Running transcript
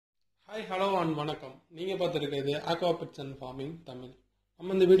Hi hello and வணக்கம். நீங்கள் பார்த்துருக்கிறது Aquapets and farming Tamil.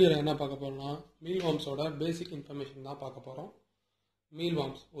 நம்ம இந்த வீடியோவில் என்ன பார்க்க போகிறோம்னா மீல்வார்ம்ஸோட பேசிக் இன்ஃபர்மேஷன் தான் பார்க்க போகிறோம்.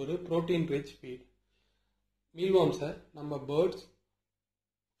 மீல்வார்ம்ஸ் ஒரு ப்ரோட்டீன் ரிச் ஃபீட். மீல்வார்ம்ஸை நம்ம பேர்ட்ஸ்,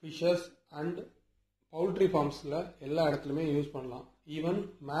 ஃபிஷஸ் அண்ட் பவுல்ட்ரி ஃபார்ம்ஸில் எல்லா இடத்துலையுமே யூஸ் பண்ணலாம்.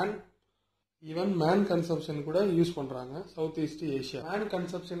 ஈவன் மேன் கன்சப்ஷன் கூட யூஸ் பண்ணுறாங்க. South east Asia man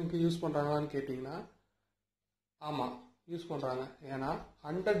கன்சப்ஷனுக்கு use பண்ணுறாங்களான்னு கேட்டிங்கன்னா ஆமாம், யூஸ் பண்ணுறாங்க. ஏன்னா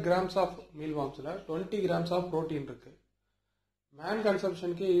 100 grams of மீல்வார்ம்ஸில் 20 grams of protein இருக்குது. மேன்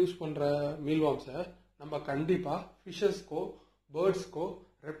கன்சப்ஷனுக்கே யூஸ் பண்ணுற மீல்வார்ம்ஸை நம்ம கண்டிப்பாக ஃபிஷஸ்க்கோ, பேர்ட்ஸ்க்கோ,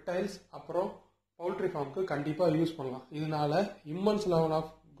 ரெப்டைல்ஸ் அப்புறம் பவுல்ட்ரி ஃபார்முக்கு கண்டிப்பாக யூஸ் பண்ணலாம். இதனால இம்மன்ஸ் லெவல்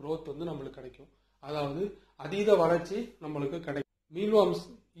ஆஃப் க்ரோத் நம்மளுக்கு கிடைக்கும். அதாவது அதீத வளர்ச்சி நம்மளுக்கு கிடைக்கும். மீல்வார்ம்ஸ்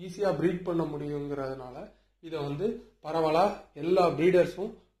ஈஸியாக ப்ரீட் பண்ண முடியுங்கிறதுனால இதை பரவலாக எல்லா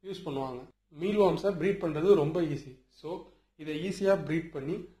ப்ரீடர்ஸும் யூஸ் பண்ணுவாங்க. மீல்வார்ம்ஸை ப்ரீட் பண்ணுறது ரொம்ப ஈஸி. ஸோ இதை ஈஸியாக ப்ரீட்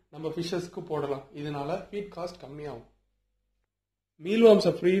பண்ணி நம்ம ஃபிஷஸ்க்கு போடலாம். இதனால ஃபீட் காஸ்ட் கம்மியாகும்.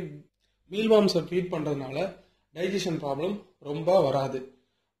 மீல்வார்ம்ஸை ஃபீட் பண்ணுறதுனால டைஜஷன் ப்ராப்ளம் ரொம்ப வராது.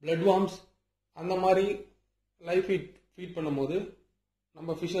 பிளட் வார்ம்ஸ் அந்த மாதிரி லைஃப் ஃபீட் பண்ணும்போது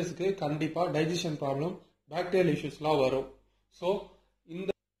நம்ம ஃபிஷஸ்க்கு கண்டிப்பாக டைஜஷன் ப்ராப்ளம், பாக்டீரியல் இஷ்யூஸ்லாம் வரும். ஸோ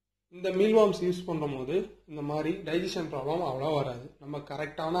இந்த மீல்வார்ம்ஸ் யூஸ் பண்ணும் போது இந்த மாதிரி டைஜஷன் ப்ராப்ளம் அவ்வளோ வராது. நம்ம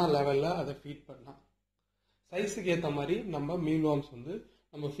கரெக்டான லெவலில் அதை ஃபீட் பண்ணலாம். சைஸுக்கு ஏற்ற மாதிரி நம்ம மீல்வார்ம்ஸ்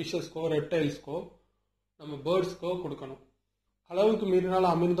நம்ம ஃபிஷஸ்க்கோ, ரெப்டைல்ஸ்க்கோ, நம்ம பேர்ட்ஸ்க்கோ கொடுக்கணும். அளவுக்கு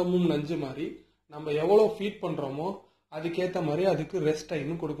மீறினால அமிர்தமும் நஞ்சு மாதிரி நம்ம எவ்வளோ ஃபீட் பண்ணுறோமோ அதுக்கேற்ற மாதிரி அதுக்கு ரெஸ்ட்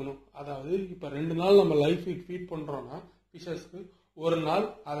டைம்னு கொடுக்கணும். அதாவது இப்போ 2 நாள் நம்ம லைஃப் ஃபீட் பண்ணுறோன்னா ஃபிஷஸ்க்கு ஒரு நாள்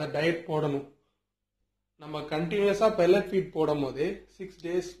அதை டயட் போடணும். நம்ம கண்டினியூஸாக பெல்லட் ஃபீட் போடும் போதே 6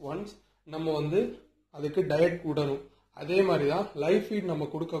 days ஒன்ஸ் நம்ம அதுக்கு டயட் விடணும். அதே மாதிரி தான் லைஃப் ஃபீட் நம்ம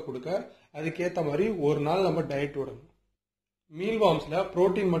கொடுக்க அதுக்கேற்ற மாதிரி ஒரு நாள் நம்ம டயட் விடணும். மீல்வார்ம்ஸில்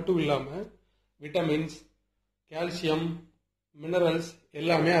புரோட்டீன் மட்டும் இல்லாமல் விட்டமின்ஸ், கால்சியம், மினரல்ஸ்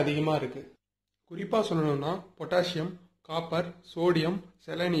எல்லாமே அதிகமாக இருக்குது. குறிப்பாக சொல்லணும்னா potassium, copper, sodium,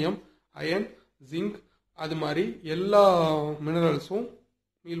 selenium, iron, zinc அது மாதிரி எல்லா மினரல்ஸும்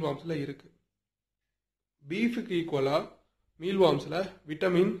மீல்வார்ம்ஸில் இருக்குது. பீஃபுக்கு ஈக்குவலாக மீல்வார்ம்ஸில்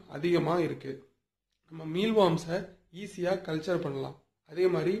விட்டமின் அதிகமாக இருக்குது. நம்ம மீல்வார்ம்ஸை ஈஸியாக கல்ச்சர் பண்ணலாம். அதே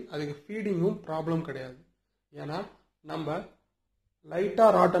மாதிரி அதுக்கு ஃபீடிங்கும் ப்ராப்ளம் கிடையாது. ஏன்னா நம்ம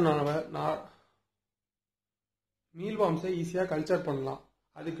லைட்டாக ராட்டனான மீல்வார்ம்ஸை ஈஸியாக கல்ச்சர் பண்ணலாம்.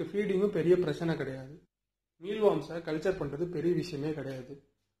 அதுக்கு ஃபீடிங்கும் பெரிய பிரச்சனை கிடையாது. மீல்வார்ம்ஸை கல்ச்சர் பண்ணுறது பெரிய விஷயமே கிடையாது.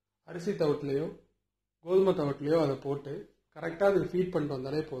 அரிசி தவிட்டுலையோ கோதுமை தவிட்டுலையோ அதை போட்டு கரெக்டாக அதுக்கு ஃபீட் பண்ணிட்டு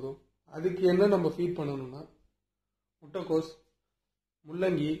வந்தாலே போதும். அதுக்கு என்ன நம்ம ஃபீட் பண்ணணும்னா முட்டைக்கோஸ்,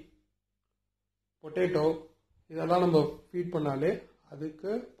 முள்ளங்கி, பொட்டேட்டோ இதெல்லாம் நம்ம ஃபீட் பண்ணாலே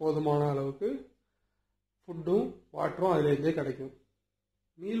அதுக்கு போதுமான அளவுக்கு ஃபுட்டும் வாட்டரும் அதுலேருந்தே கிடைக்கும்.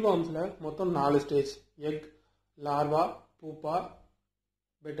 மீல்வார்ம்ஸில் மொத்தம் 4 stage: egg, larva, pupa,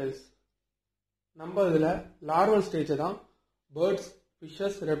 petals. நம்ம இதில் லார்வல் ஸ்டேஜை தான் பேர்ட்ஸ்,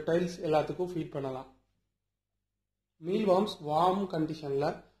 ஃபிஷஸ், ரெப்டைல்ஸ் எல்லாத்துக்கும் ஃபீட் பண்ணலாம். மீல்வார்ம்ஸ் வார்ம் கண்டிஷனில்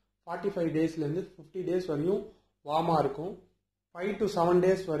 45 daysலேருந்து 50 days வரையும் வார்மாக இருக்கும். 5 to 7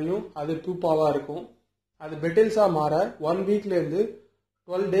 days வரையும் அது பூப்பாவாக இருக்கும். அது பெட்டில்ஸாக மாற 1 weekலேருந்து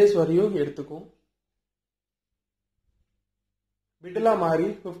 12 days வரையும் எடுத்துக்கும். பெட்டிலாக மாறி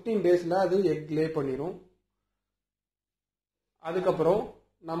 15 daysல அது எக் லே பண்ணிடும். அதுக்கப்புறம்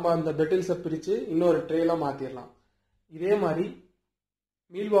நம்ம அந்த பெட்டில்ஸை பிரித்து இன்னொரு ட்ரேல மாற்றிடலாம். இதே மாதிரி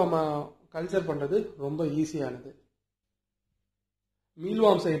மீல்வார்மை கல்ச்சர் பண்ணுறது ரொம்ப ஈஸியானது.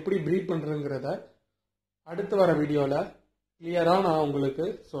 மீல்வார்ம்ஸை எப்படி ப்ரீட் பண்ணுறதுங்கிறத அடுத்து வர வீடியோவில் கிளியராக நான் உங்களுக்கு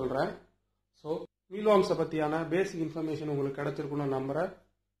சொல்கிறேன். ஸோ மீல்வார்ம்ஸை பற்றியான பேசிக் இன்ஃபர்மேஷன் உங்களுக்கு கிடைச்சிருக்குன்னு நம்புகிறேன்.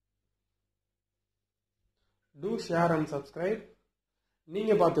 Two share and subscribe.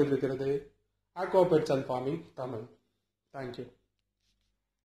 நீங்கள் பார்த்துட்டு இருக்கிறது Aquapets and farming Tamil. Thank you.